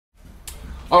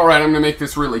All right, I'm going to make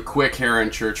this really quick here in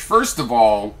church. First of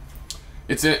all,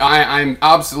 I'm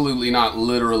absolutely not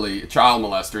literally a child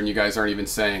molester, and you guys aren't even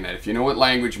saying that. If you know what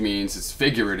language means, it's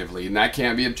figuratively, and that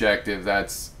can't be objective.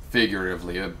 That's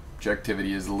figuratively.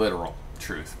 Objectivity is literal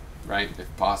truth, right?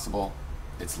 If possible,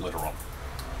 it's literal.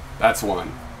 That's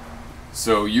one.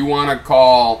 So you want to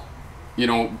call,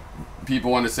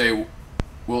 people want to say,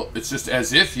 well, it's just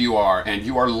as if you are, and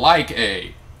you are like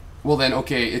a. Well then,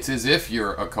 okay, it's as if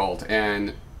you're a cult,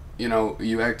 and,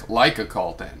 you act like a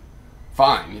cult then.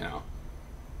 Fine,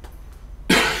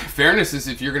 Fairness is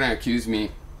if you're going to accuse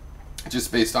me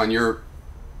just based on your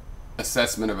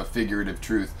assessment of a figurative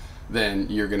truth, then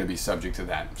you're going to be subject to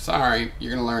that. Sorry,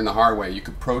 you're going to learn the hard way. You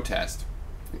could protest.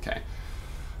 Okay.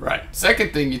 Right.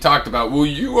 Second thing you talked about, well,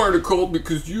 you aren't a cult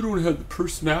because you don't have the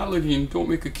personality and don't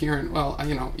make a Karen. Well,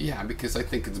 yeah, because I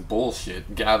think it's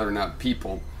bullshit gathering up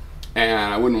people.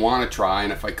 And I wouldn't want to try,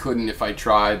 and if I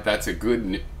tried, that's a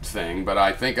good thing. But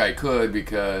I think I could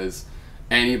because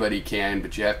anybody can,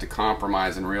 but you have to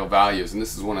compromise in real values. And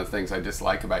this is one of the things I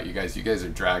dislike about you guys. You guys are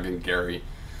dragging Gary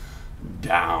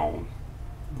down.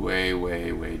 Way,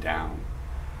 way, way down.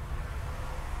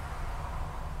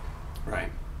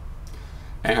 Right.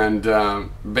 And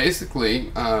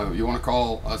basically, you want to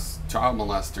call us child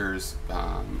molesters,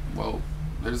 well,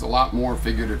 there's a lot more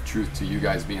figurative truth to you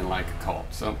guys being like a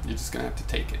cult. So you're just going to have to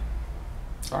take it.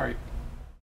 Sorry.